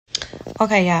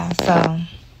Okay, y'all. So,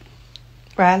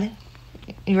 Riley,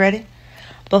 you ready?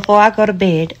 Before I go to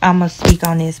bed, I'm going to speak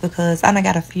on this because I done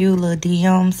got a few little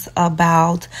DMs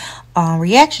about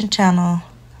reaction channel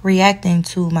reacting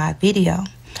to my video.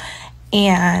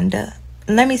 And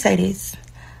let me say this.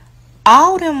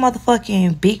 All them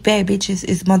motherfucking big bad bitches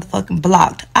is motherfucking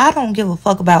blocked. I don't give a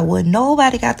fuck about what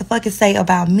nobody got to fucking say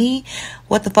about me,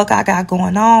 what the fuck I got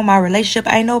going on, my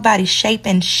relationship. Ain't nobody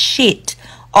shaping shit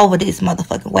over this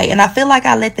motherfucking way. And I feel like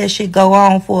I let that shit go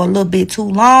on for a little bit too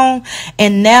long.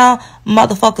 And now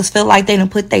motherfuckers feel like they done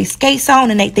put their skates on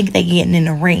and they think they getting in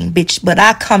the ring, bitch. But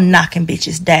I come knocking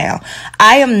bitches down.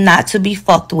 I am not to be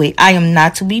fucked with. I am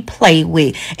not to be played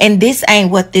with. And this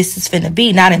ain't what this is finna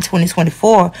be. Not in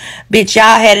 2024. Bitch,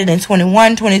 y'all had it in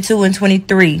 21, 22, and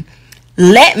 23.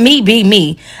 Let me be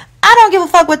me. I don't give a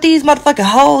fuck what these motherfucking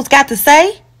hoes got to say.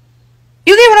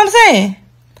 You get what I'm saying?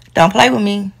 Don't play with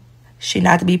me. She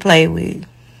not to be played with.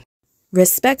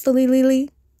 Respectfully, Leelee,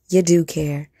 you do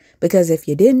care. Because if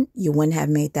you didn't, you wouldn't have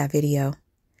made that video.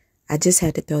 I just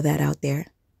had to throw that out there.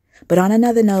 But on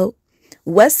another note,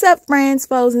 what's up, friends,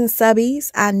 foes, and subbies?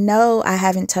 I know I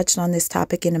haven't touched on this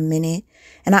topic in a minute.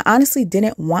 And I honestly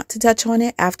didn't want to touch on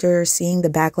it after seeing the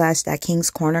backlash that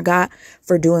King's Corner got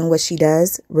for doing what she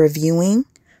does, reviewing.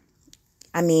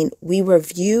 I mean, we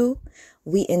review.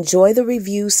 We enjoy the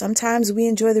reviews. Sometimes we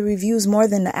enjoy the reviews more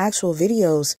than the actual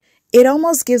videos. It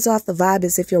almost gives off the vibe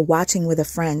as if you're watching with a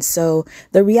friend. So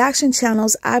the reaction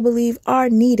channels, I believe, are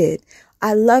needed.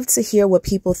 I love to hear what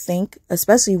people think,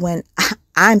 especially when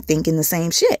I'm thinking the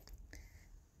same shit.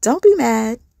 Don't be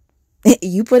mad.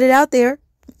 You put it out there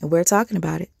and we're talking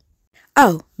about it.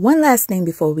 Oh, one last thing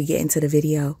before we get into the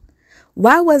video.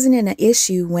 Why wasn't it an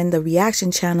issue when the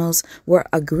reaction channels were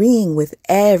agreeing with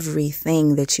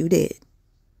everything that you did?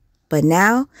 But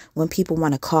now, when people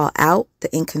want to call out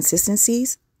the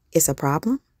inconsistencies, it's a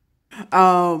problem.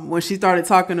 When she started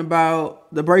talking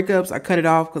about the breakups, I cut it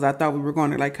off because I thought we were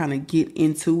going to like kind of get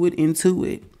into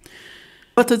it.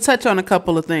 But to touch on a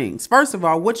couple of things. First of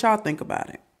all, what y'all think about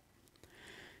it?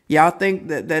 Y'all think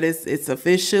that it's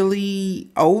officially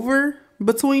over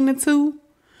between the two?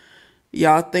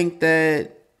 Y'all think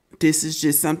that this is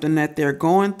just something that they're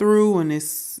going through and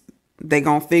they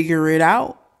gonna figure it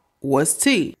out? What's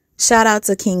tea? Shout out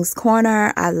to King's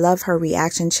Corner. I love her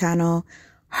reaction channel.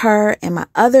 Her and my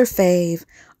other fave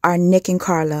are Nick and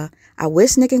Carla. I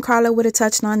wish Nick and Carla would have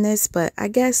touched on this, but I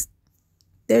guess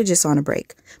they're just on a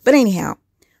break. But anyhow,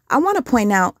 I want to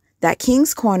point out that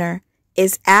King's Corner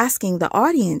is asking the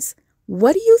audience,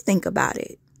 what do you think about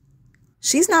it?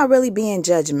 She's not really being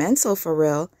judgmental for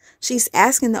real. She's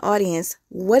asking the audience,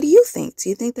 what do you think? Do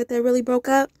you think that they really broke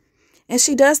up? And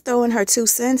she does throw in her 2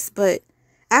 cents, but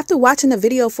after watching the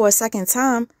video for a second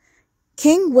time,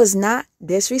 King was not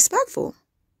disrespectful.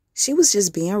 She was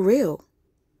just being real.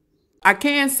 I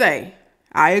can say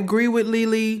I agree with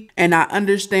Leelee and I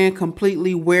understand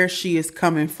completely where she is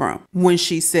coming from when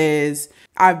she says,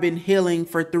 I've been healing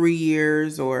for 3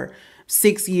 years or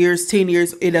 6 years, 10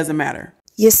 years. It doesn't matter.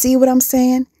 You see what I'm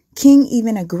saying? King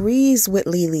even agrees with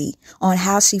Leelee on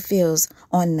how she feels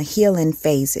on the healing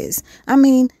phases. I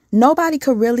mean, nobody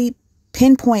could really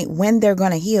pinpoint when they're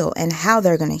going to heal and how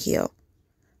they're going to heal.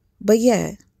 But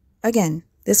yeah, again,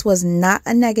 this was not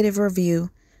a negative review.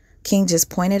 King just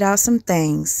pointed out some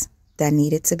things that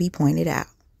needed to be pointed out.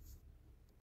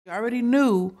 I already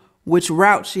knew which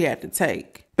route she had to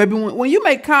take. Baby, when you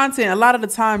make content, a lot of the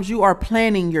times you are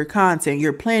planning your content.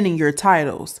 You're planning your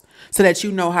titles so that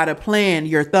you know how to plan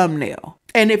your thumbnail.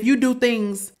 And if you do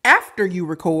things after you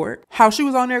record, how she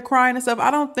was on there crying and stuff,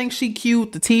 I don't think she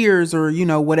cued the tears or,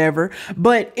 whatever.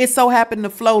 But it so happened to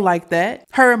flow like that.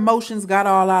 Her emotions got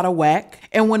all out of whack.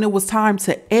 And when it was time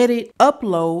to edit,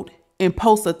 upload, and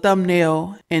post a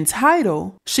thumbnail and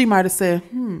title, she might have said,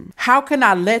 how can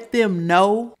I let them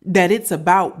know that it's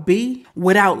about B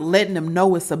without letting them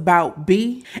know it's about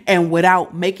B and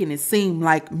without making it seem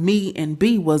like me and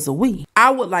B was a we?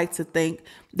 I would like to think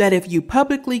that if you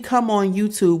publicly come on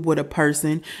YouTube with a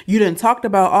person, you done talked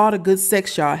about all the good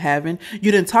sex y'all having, you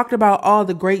done talked about all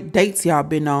the great dates y'all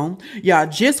been on, y'all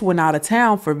just went out of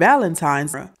town for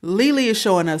Valentine's. Leelee is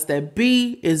showing us that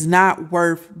B is not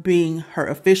worth being her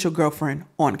official girlfriend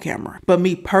on camera. But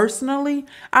me personally,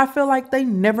 I feel like they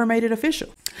never made it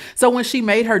official. So when she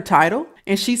made her title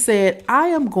and she said, I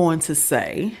am going to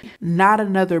say not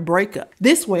another breakup.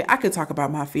 This way I could talk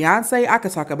about my fiance. I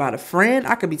could talk about a friend.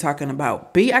 I could be talking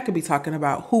about B. I could be talking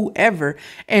about whoever.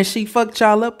 And she fucked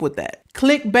y'all up with that.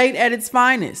 Clickbait at its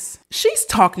finest. She's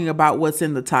talking about what's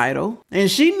in the title. And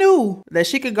she knew that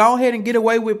she could go ahead and get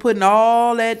away with putting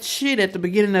all that shit at the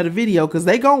beginning of the video because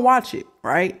they gonna watch it,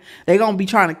 right? They gonna be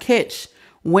trying to catch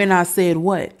when I said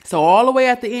what. So all the way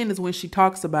at the end is when she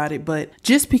talks about it. But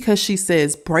just because she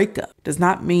says breakup does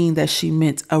not mean that she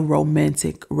meant a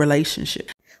romantic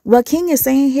relationship. What King is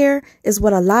saying here is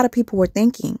what a lot of people were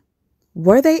thinking.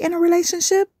 Were they in a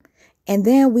relationship? And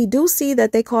then we do see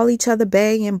that they call each other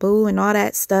bae and boo and all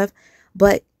that stuff.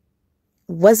 But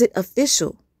was it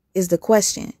official is the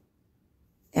question.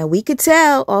 And we could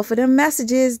tell off of the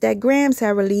messages that Grams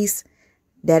had released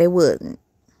that it wasn't.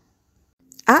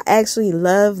 I actually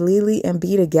love Leelee and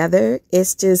B together.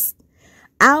 It's just,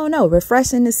 I don't know,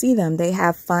 refreshing to see them. They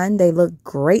have fun. They look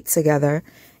great together.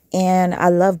 And I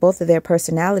love both of their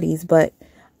personalities. But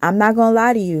I'm not going to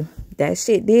lie to you. That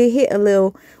shit did hit a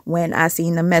little when I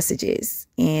seen the messages.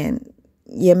 And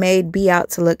you made B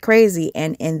out to look crazy.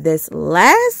 And in this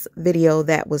last video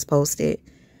that was posted,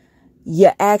 you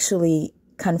actually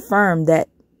confirmed that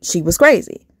she was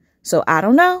crazy. So I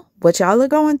don't know what y'all are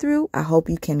going through. I hope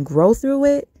you can grow through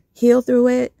it, heal through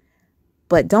it.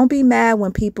 But don't be mad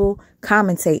when people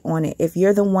commentate on it if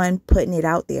you're the one putting it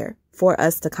out there for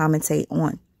us to commentate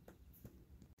on.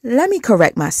 Let me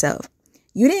correct myself.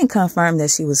 You didn't confirm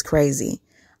that she was crazy.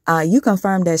 You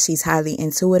confirmed that she's highly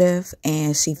intuitive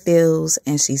and she feels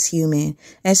and she's human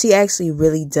and she actually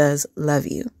really does love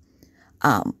you.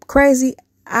 Crazy,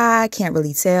 I can't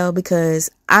really tell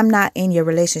because I'm not in your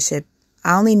relationship.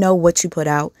 I only know what you put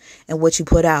out, and what you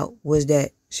put out was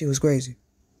that she was crazy.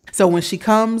 So when she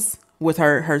comes with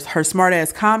her smart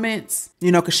ass comments,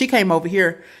 you know, because she came over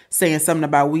here saying something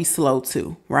about we slow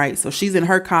too, right? So she's in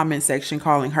her comment section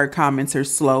calling her commenters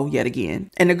slow yet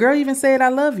again. And the girl even said, I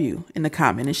love you in the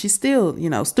comment. And she's still, you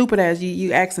know, stupid ass,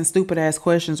 you asking stupid ass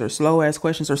questions or slow ass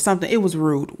questions or something. It was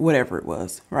rude, whatever it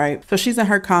was, right? So she's in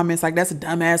her comments like, that's a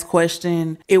dumb ass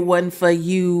question. It wasn't for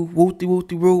you, whoop-de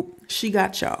whoop-de whoop. She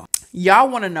got y'all. Y'all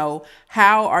want to know,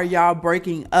 how are y'all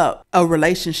breaking up a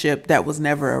relationship that was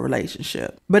never a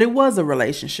relationship? But it was a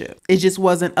relationship. It just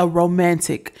wasn't a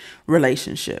romantic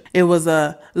relationship. It was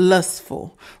a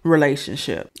lustful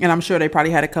relationship. And I'm sure they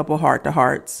probably had a couple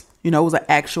heart-to-hearts. You know, it was an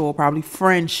actual probably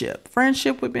friendship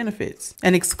with benefits,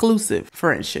 an exclusive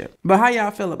friendship. But how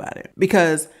y'all feel about it?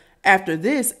 Because after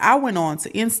this, I went on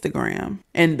to Instagram,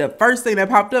 and the first thing that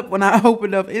popped up when I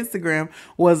opened up Instagram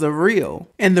was a reel.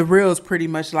 And the reel is pretty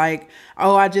much like,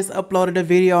 oh, I just uploaded a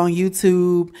video on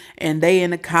YouTube and they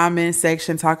in the comment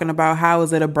section talking about how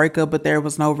is it a breakup, but there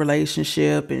was no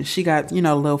relationship. And she got, you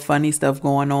know, little funny stuff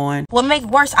going on. What make it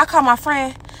worse, I call my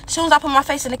friend. As soon as I put my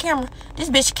face in the camera,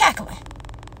 this bitch cackling.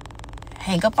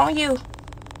 Hang up on you.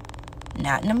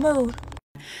 Not in the mood.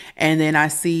 And then I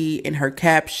see in her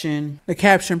caption, the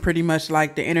caption pretty much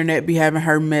like, the internet be having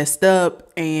her messed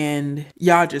up and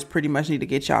y'all just pretty much need to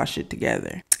get y'all shit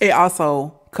together. It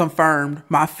also confirmed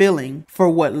my feeling for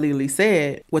what Leelee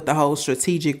said with the whole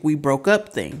strategic we broke up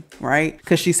thing, right?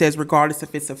 Because she says regardless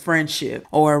if it's a friendship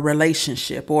or a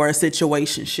relationship or a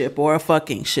situationship or a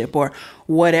fucking ship or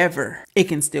whatever, it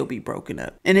can still be broken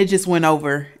up. And it just went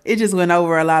over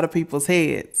a lot of people's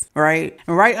heads, right?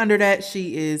 And right under that,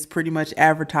 she is pretty much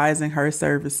advertising her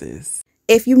services.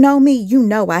 If you know me, you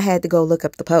know I had to go look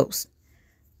up the post.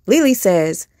 Leelee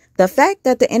says, the fact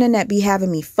that the internet be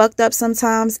having me fucked up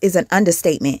sometimes is an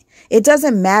understatement. It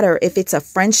doesn't matter if it's a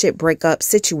friendship breakup,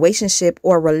 situationship,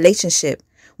 or relationship.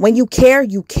 When you care,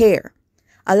 you care.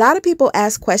 A lot of people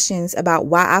ask questions about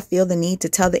why I feel the need to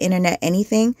tell the internet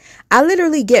anything. I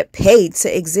literally get paid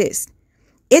to exist.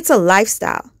 It's a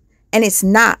lifestyle, and it's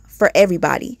not for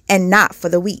everybody and not for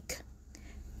the weak.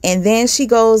 And then she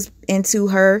goes into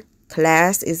her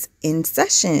class is in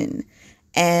session.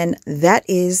 And that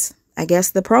is, I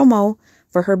guess, the promo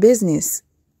for her business.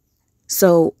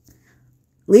 So,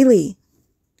 Leelee,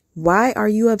 why are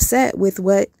you upset with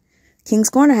what King's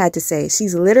Corner had to say?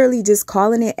 She's literally just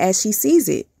calling it as she sees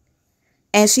it.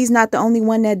 And she's not the only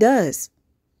one that does.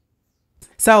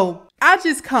 So, I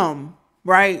just come,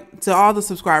 right, to all the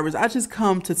subscribers. I just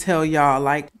come to tell y'all,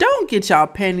 like, don't get y'all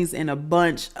panties in a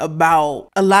bunch about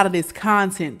a lot of this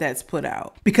content that's put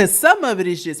out, because some of it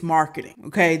is just marketing.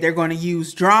 Okay, they're going to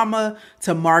use drama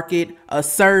to market a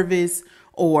service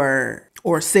or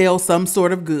sell some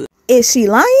sort of good. Is she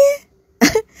lying?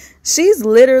 She's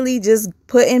literally just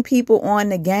putting people on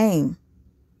the game.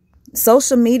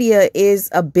 Social media is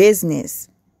a business,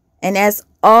 and that's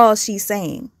all she's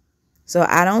saying. So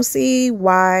I don't see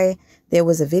why there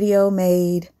was a video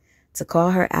made to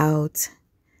call her out.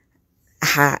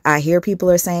 I hear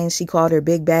people are saying she called her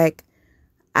big back.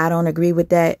 I don't agree with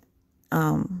that.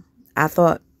 I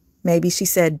thought maybe she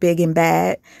said big and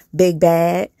bad, big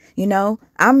bad. You know,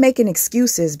 I'm making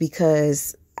excuses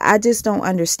because I just don't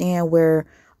understand where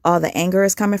all the anger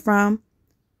is coming from.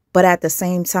 But at the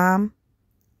same time,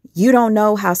 You don't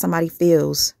know how somebody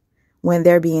feels when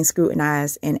they're being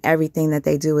scrutinized and everything that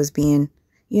they do is being,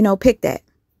 picked at.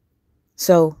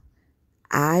 So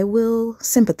I will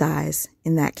sympathize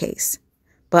in that case.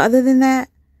 But other than that,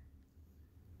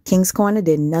 King's Corner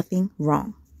did nothing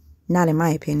wrong. Not in my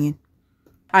opinion.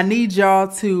 I need y'all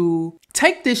to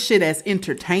take this shit as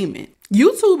entertainment.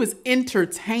 YouTube is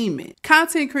entertainment.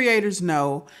 Content creators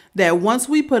know that once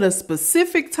we put a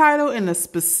specific title and a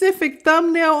specific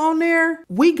thumbnail on there,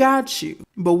 we got you.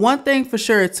 But one thing for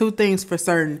sure, two things for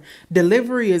certain,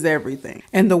 delivery is everything.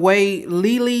 And the way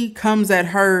Leelee comes at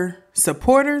her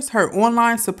supporters, her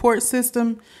online support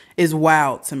system, is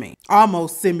wild to me.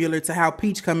 Almost similar to how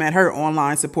Peach come at her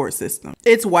online support system.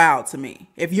 It's wild to me.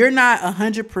 If you're not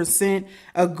 100%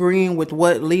 agreeing with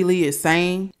what Leelee is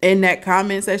saying in that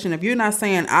comment section, if you're not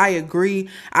saying, I agree,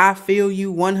 I feel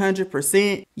you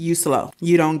 100%, you slow.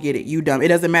 You don't get it. You dumb. It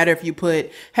doesn't matter if you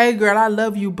put, hey girl, I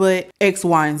love you, but X,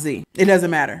 Y, and Z. It doesn't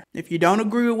matter. If you don't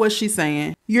agree with what she's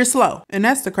saying, you're slow. And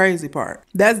that's the crazy part.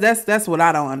 That's what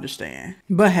I don't understand.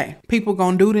 But hey, people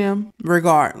gonna do them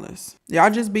regardless. Y'all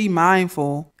just be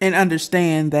mindful and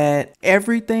understand that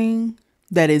everything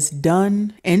that is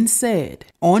done and said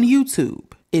on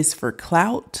YouTube is for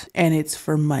clout and it's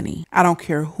for money. I don't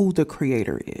care who the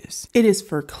creator is. It is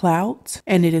for clout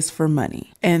and it is for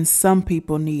money. And some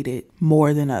people need it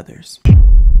more than others.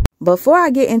 Before I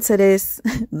get into this,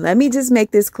 let me just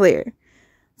make this clear.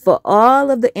 For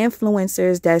all of the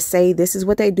influencers that say this is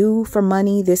what they do for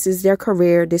money, this is their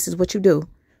career, this is what you do,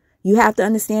 you have to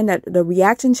understand that the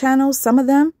reaction channels, some of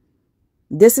them,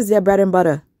 this is their bread and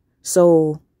butter.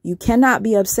 So you cannot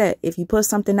be upset if you put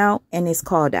something out and it's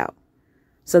called out.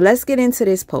 So let's get into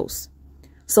this post.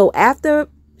 So after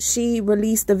she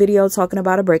released the video talking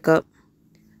about a breakup,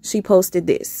 she posted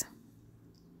this.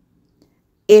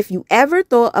 If you ever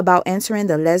thought about entering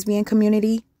the lesbian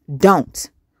community, don't.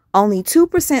 Only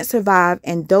 2% survive,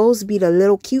 and those be the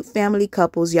little cute family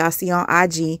couples y'all see on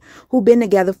IG who been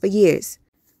together for years.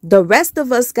 The rest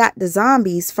of us got the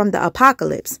zombies from the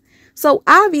apocalypse. So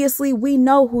obviously we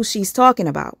know who she's talking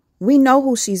about. We know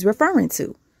who she's referring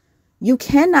to. You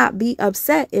cannot be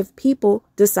upset if people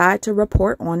decide to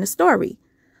report on the story.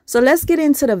 So let's get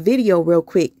into the video real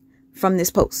quick from this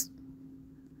post.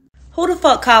 Who the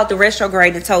fuck called the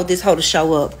retrograde and told this hoe to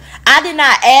show up? I did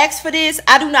not ask for this.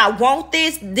 I do not want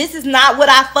this. This is not what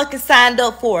I fucking signed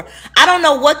up for. I don't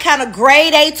know what kind of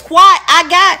grade A twat I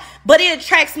got, but it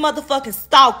attracts motherfucking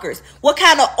stalkers. What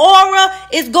kind of aura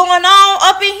is going on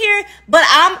up in here? But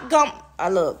I'm gonna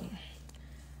look.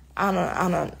 I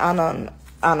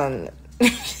don't.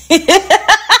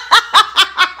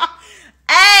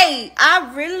 Hey,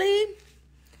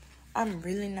 I'm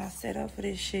really not set up for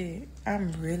this shit.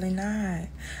 I'm really not.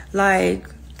 Like,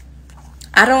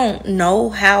 I don't know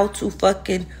how to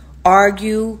fucking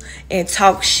argue and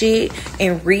talk shit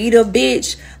and read a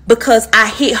bitch because I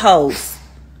hit hoes.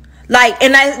 Like,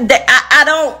 and I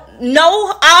don't know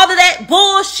all of that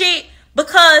bullshit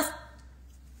because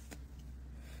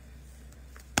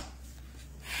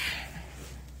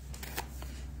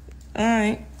all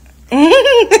right.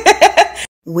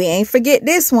 We ain't forget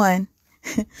this one.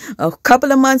 A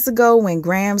couple of months ago when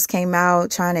Grams came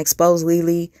out trying to expose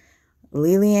Leelee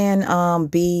and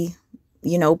B,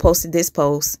 posted this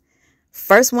post.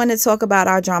 First one to talk about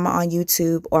our drama on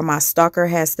YouTube, or my stalker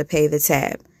has to pay the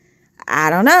tab. I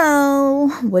don't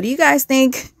know. What do you guys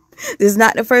think? This is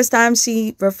not the first time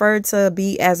she referred to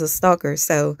B as a stalker.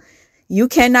 So you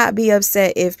cannot be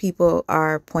upset if people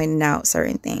are pointing out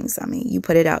certain things. I mean, you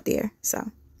put it out there.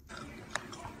 So.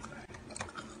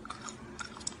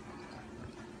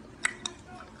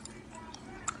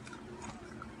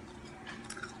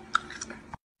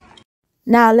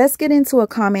 Now, let's get into a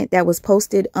comment that was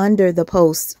posted under the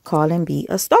post calling B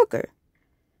a stalker.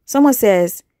 Someone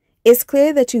says, it's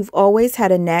clear that you've always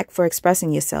had a knack for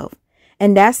expressing yourself,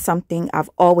 and that's something I've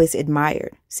always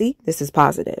admired. See, this is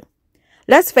positive.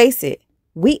 Let's face it,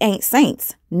 we ain't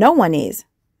saints. No one is.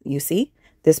 You see,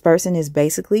 this person is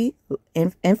basically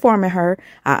informing her,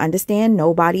 I understand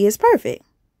nobody is perfect.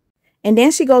 And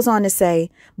then she goes on to say,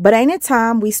 but ain't it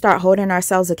time we start holding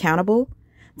ourselves accountable?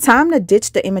 Time to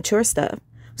ditch the immature stuff.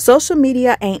 Social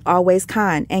media ain't always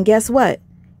kind. And guess what?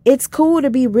 It's cool to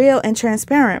be real and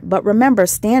transparent, but remember,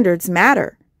 standards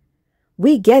matter.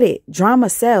 We get it. Drama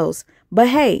sells. But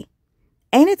hey,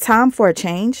 ain't it time for a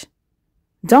change?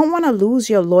 Don't want to lose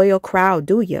your loyal crowd,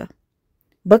 do you?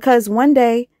 Because one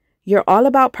day you're all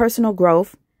about personal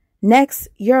growth. Next,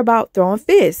 you're about throwing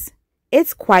fists.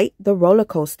 It's quite the roller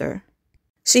coaster.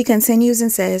 She continues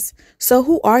and says, so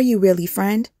who are you really,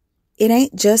 friend? It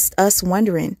ain't just us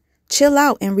wondering. Chill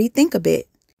out and rethink a bit.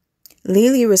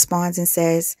 Leelee responds and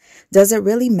says, does it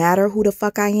really matter who the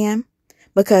fuck I am?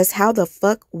 Because how the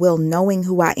fuck will knowing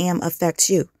who I am affect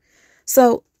you?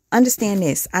 So understand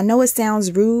this. I know it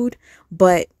sounds rude,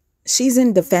 but she's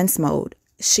in defense mode.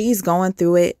 She's going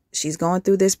through it. She's going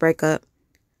through this breakup,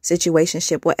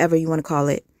 situationship, whatever you want to call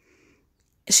it.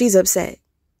 She's upset.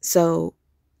 So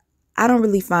I don't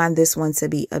really find this one to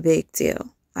be a big deal.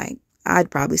 Like,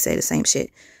 I'd probably say the same shit.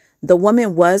 The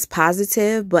woman was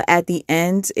positive, but at the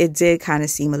end, it did kind of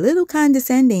seem a little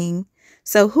condescending.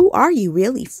 So who are you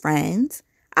really, friends?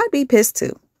 I'd be pissed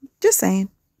too. Just saying.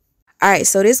 All right,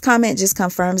 so this comment just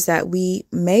confirms that we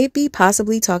may be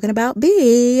possibly talking about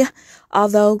B,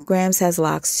 although Grams has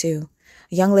locks too.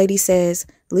 A young lady says,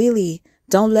 Leelee,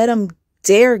 don't let them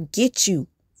dare get you.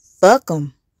 Fuck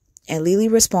them. And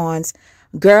Leelee responds,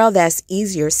 girl, that's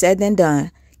easier said than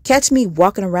done. Catch me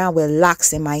walking around with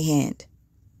locks in my hand.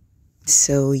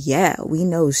 So yeah, we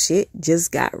know shit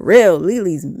just got real.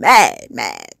 Leelee's mad.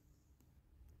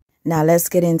 Now let's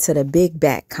get into the big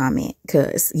back comment,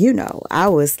 because, you know, I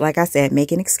was, like I said,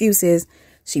 making excuses.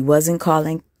 She wasn't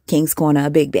calling King's Corner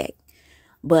a big back.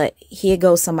 But here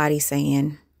goes somebody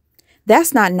saying,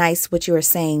 that's not nice what you are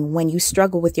saying when you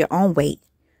struggle with your own weight.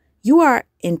 You are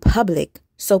in public,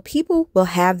 so people will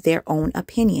have their own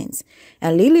opinions.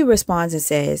 And Leelee responds and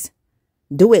says,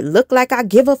 do it look like I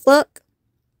give a fuck?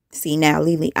 See, now,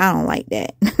 Leelee, I don't like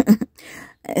that.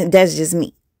 That's just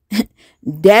me.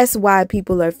 That's why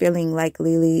people are feeling like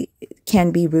Leelee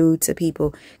can be rude to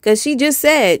people. Because she just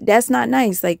said, that's not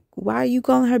nice. Like, why are you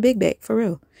calling her big back? For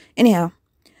real. Anyhow,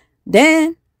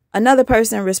 then another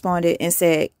person responded and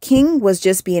said, King was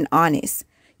just being honest.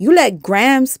 You let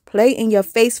Grams play in your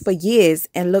face for years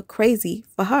and look crazy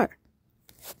for her.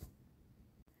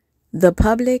 The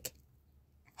public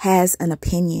has an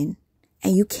opinion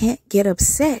and you can't get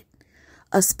upset,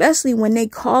 especially when they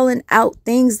calling out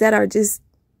things that are just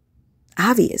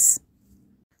obvious.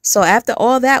 So after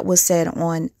all that was said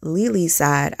on Leelee's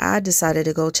side, I decided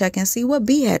to go check and see what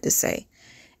B had to say.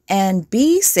 And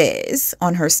B says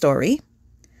on her story,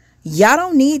 y'all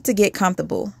don't need to get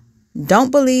comfortable.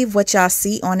 Don't believe what y'all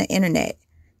see on the internet.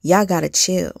 Y'all gotta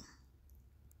chill.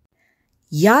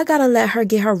 Y'all gotta let her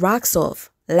get her rocks off.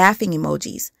 Laughing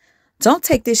emojis. Don't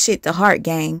take this shit to heart,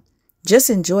 gang. Just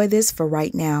enjoy this for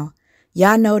right now.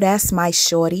 Y'all know that's my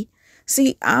shorty.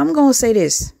 See, I'm gonna say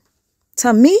this.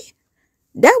 To me,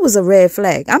 that was a red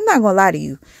flag. I'm not gonna lie to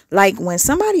you. Like, when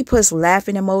somebody puts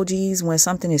laughing emojis when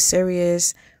something is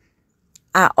serious,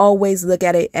 I always look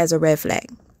at it as a red flag.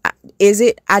 Is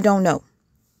it? I don't know.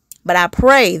 But I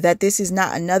pray that this is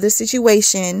not another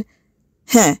situation,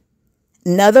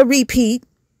 another repeat,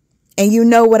 and you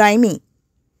know what I mean.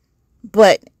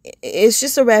 But it's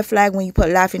just a red flag when you put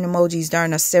laughing emojis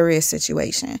during a serious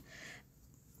situation.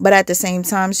 But at the same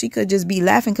time, she could just be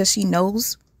laughing because she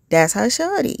knows that's her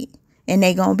shorty and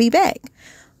they gonna be back.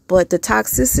 But the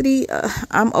toxicity,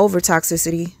 I'm over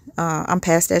toxicity. I'm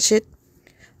past that shit.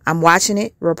 I'm watching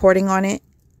it, reporting on it,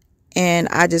 and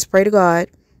I just pray to God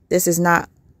this is not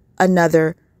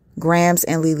another Grams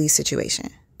and Leelee situation.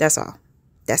 That's all.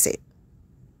 That's it.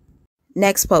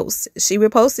 Next post. She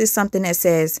reposted something that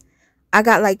says, I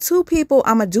got like 2 people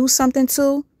I'm going to do something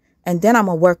to, and then I'm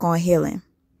going to work on healing.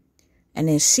 And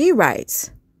then she writes,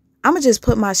 I'm going to just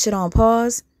put my shit on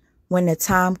pause when the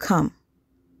time come.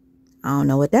 I don't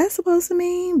know what that's supposed to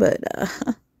mean, but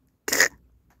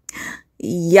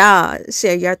y'all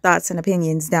share your thoughts and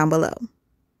opinions down below.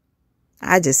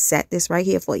 I just sat this right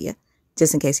here for you,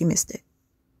 just in case you missed it.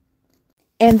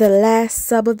 And the last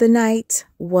sub of the night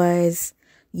was,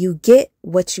 you get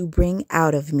what you bring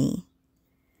out of me.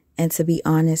 And to be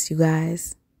honest, you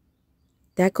guys,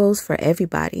 that goes for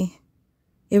everybody.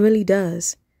 It really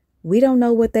does. We don't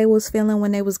know what they was feeling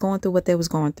when they was going through what they was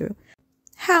going through.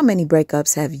 How many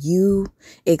breakups have you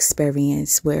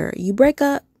experienced where you break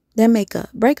up, then make up,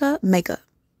 break up, make up?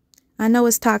 I know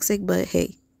it's toxic, but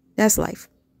hey, that's life.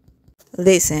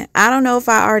 Listen, I don't know if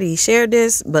I already shared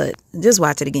this, but just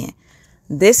watch it again.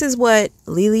 This is what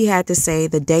Leelee had to say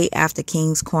the day after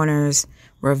King's Corner's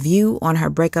review on her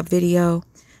breakup video.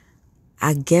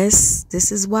 I guess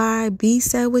this is why B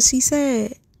said what she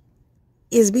said.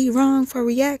 Is B wrong for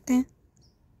reacting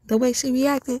the way she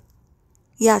reacted?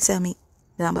 Y'all tell me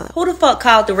down below. Who the fuck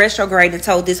called the retrograde and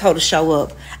told this hoe to show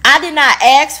up? I did not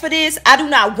ask for this. I do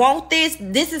not want this.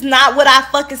 This is not what I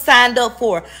fucking signed up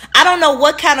for. I don't know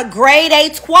what kind of grade A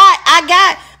twat I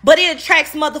got, but it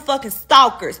attracts motherfucking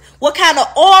stalkers. What kind of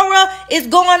aura is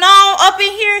going on up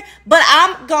in here? But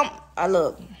I'm gonna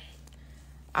look.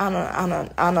 I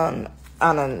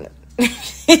don't.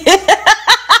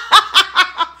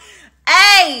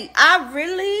 Hey, I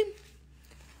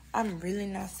I'm really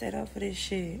not set up for this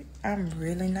shit. I'm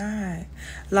really not.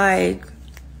 Like,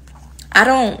 I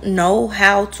don't know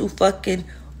how to fucking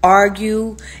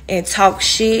argue and talk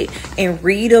shit and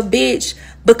read a bitch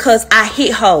because I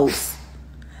hit hoes.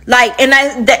 Like, and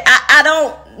I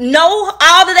don't know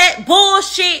all of that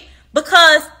bullshit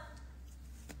because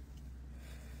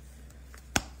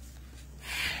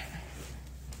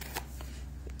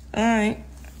all right.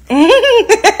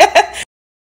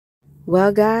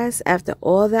 Well, guys, after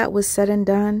all that was said and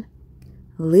done,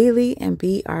 Leelee and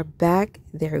B are back.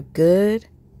 They're good.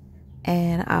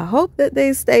 And I hope that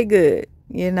they stay good.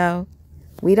 You know,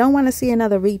 we don't want to see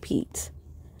another repeat.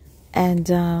 And,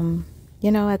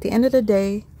 you know, at the end of the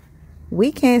day,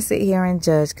 we can't sit here and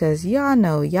judge because y'all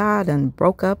know y'all done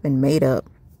broke up and made up.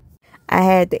 I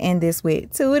had to end this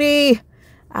with Tootie.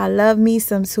 I love me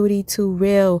some Tootie too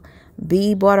real.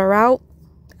 B bought her out.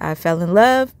 I fell in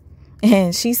love.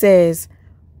 And she says,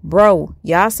 bro,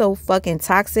 y'all so fucking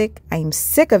toxic. I'm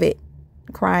sick of it.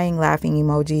 Crying, laughing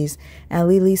emojis. And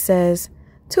Leelee says,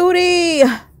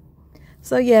 Tootie.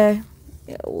 So yeah,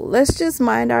 let's just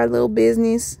mind our little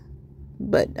business.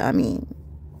 But I mean,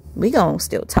 we gonna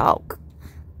still talk.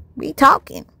 We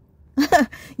talking.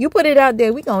 You put it out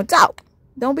there, we gonna talk.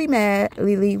 Don't be mad,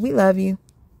 Leelee. We love you.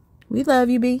 We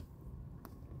love you, B.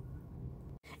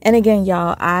 And again,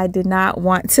 y'all, I did not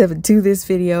want to do this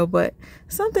video, but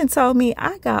something told me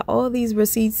I got all these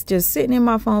receipts just sitting in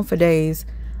my phone for days.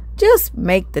 Just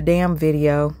make the damn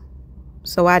video.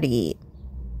 So I did.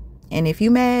 And if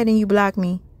you mad and you block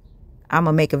me, I'm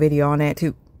going to make a video on that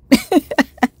too. All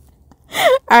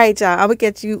right, y'all. I will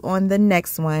get you on the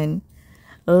next one.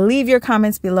 Leave your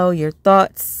comments below, your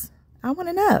thoughts. I want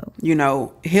to know. You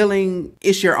know, healing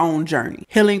is your own journey.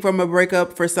 Healing from a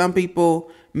breakup for some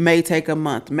people may take a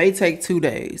month, may take 2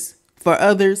 days. For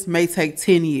others, may take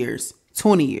 10 years,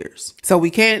 20 years. So we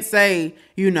can't say,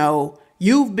 you know,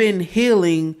 you've been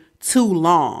healing too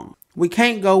long. We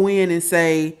can't go in and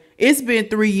say, it's been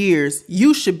 3 years,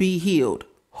 you should be healed.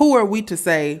 Who are we to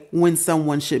say when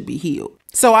someone should be healed?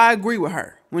 So I agree with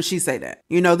her when she say that.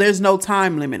 You know, there's no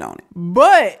time limit on it.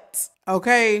 But,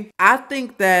 okay, I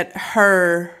think that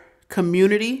her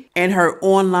community and her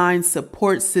online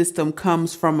support system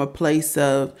comes from a place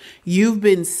of you've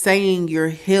been saying you're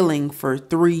healing for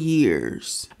 3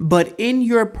 years, but in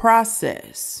your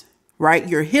process, right,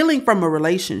 you're healing from a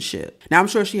relationship. Now, I'm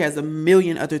sure she has a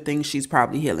million other things she's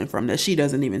probably healing from that she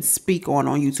doesn't even speak on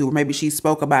YouTube. Or maybe she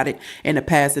spoke about it in the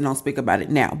past and don't speak about it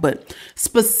now. But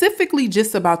specifically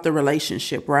just about the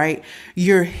relationship, right?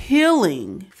 You're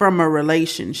healing from a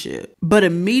relationship. But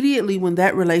immediately when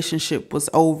that relationship was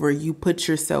over, you put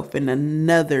yourself in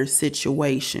another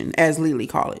situation, as Leelee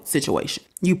call it, situation.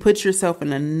 You put yourself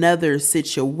in another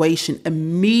situation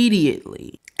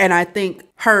immediately. And I think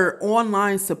her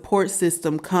online support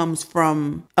system comes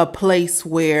from a place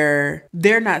where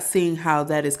they're not seeing how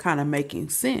that is kind of making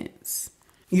sense.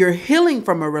 You're healing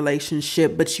from a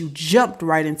relationship, but you jumped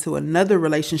right into another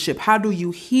relationship. How do you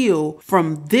heal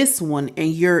from this one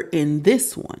and you're in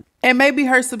this one? And maybe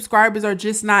her subscribers are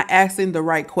just not asking the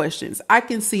right questions. I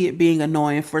can see it being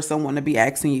annoying for someone to be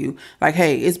asking you like,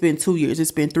 hey, it's been 2 years,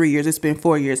 it's been 3 years, it's been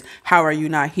 4 years. How are you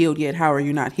not healed yet? How are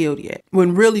you not healed yet?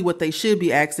 When really what they should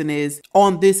be asking is,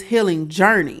 on this healing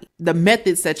journey, the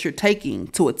methods that you're taking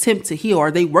to attempt to heal,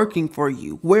 are they working for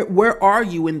you? Where are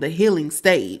you in the healing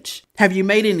stage? Have you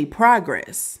made any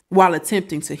progress while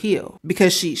attempting to heal?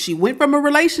 Because she went from a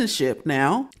relationship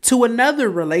now to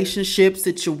another relationship,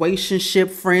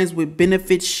 situationship, friends with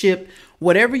benefits ship,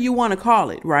 whatever you want to call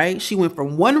it, right? She went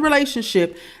from one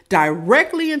relationship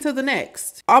directly into the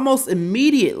next, almost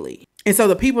immediately. And so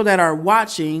the people that are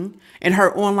watching and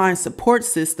her online support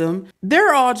system,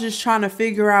 they're all just trying to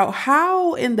figure out,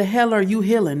 how in the hell are you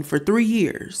healing for 3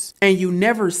 years and you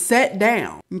never sat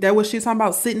down? That what she's talking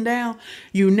about, sitting down?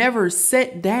 You never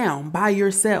sat down by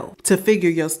yourself to figure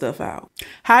your stuff out.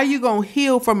 How you gonna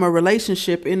heal from a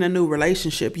relationship in a new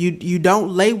relationship? You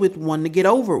don't lay with one to get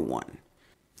over one.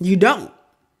 You don't.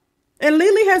 And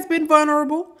Leelee has been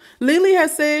vulnerable. Leelee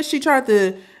has said she tried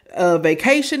to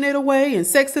vacation it away and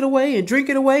sex it away and drink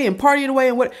it away and party it away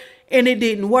and it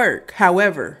didn't work.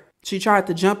 However, she tried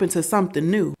to jump into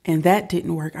something new and that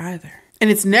didn't work either. And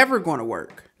it's never going to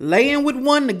work. Laying with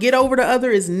one to get over the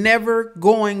other is never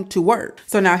going to work.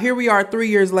 So now here we are 3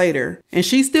 years later and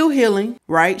she's still healing,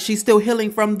 right? She's still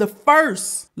healing from the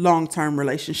first long-term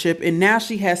relationship. And now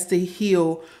she has to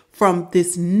heal from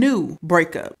this new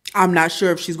breakup. I'm not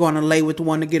sure if she's going to lay with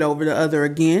one to get over the other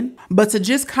again, but to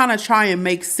just kind of try and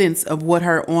make sense of what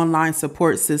her online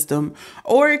support system,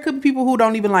 or it could be people who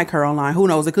don't even like her online. Who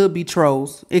knows? It could be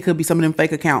trolls. It could be some of them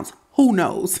fake accounts. Who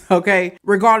knows? Okay.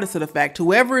 Regardless of the fact,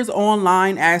 whoever is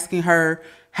online asking her,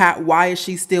 why is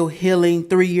she still healing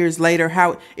 3 years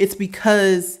later? It's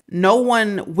because no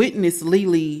one witnessed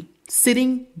Leelee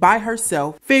sitting by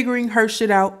herself, figuring her shit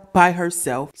out by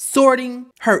herself, sorting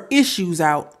her issues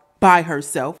out by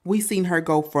herself. We seen her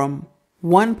go from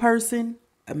one person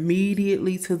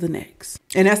immediately to the next.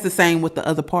 And that's the same with the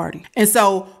other party. And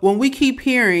so when we keep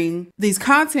hearing these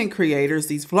content creators,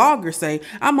 these vloggers say,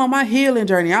 I'm on my healing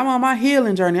journey, I'm on my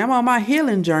healing journey, I'm on my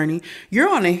healing journey. You're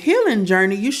on a healing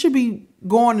journey. You should be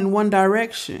going in one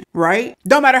direction, right?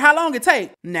 Don't matter how long it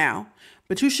takes now,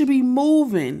 but you should be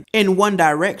moving in one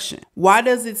direction. Why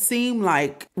does it seem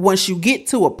like once you get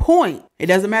to a point, it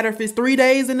doesn't matter if it's 3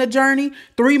 days in the journey,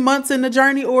 3 months in the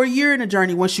journey, or a year in the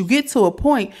journey, once you get to a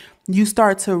point, you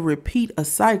start to repeat a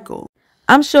cycle.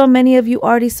 I'm sure many of you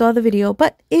already saw the video,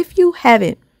 but if you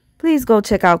haven't, please go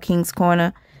check out King's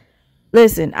Corner.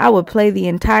 Listen, I would play the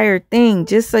entire thing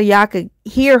just so y'all could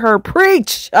hear her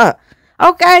preach.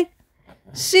 Okay?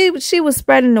 She was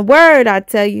spreading the word, I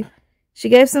tell you. She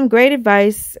gave some great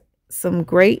advice, some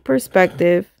great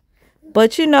perspective.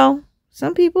 But you know,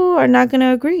 some people are not going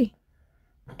to agree.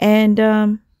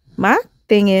 And my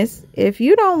thing is, if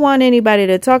you don't want anybody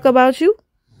to talk about you,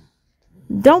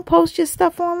 don't post your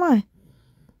stuff online.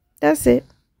 That's it.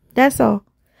 That's all.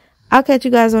 I'll catch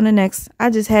you guys on the next. I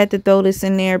just had to throw this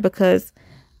in there because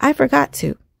I forgot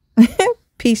to.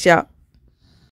 Peace, y'all.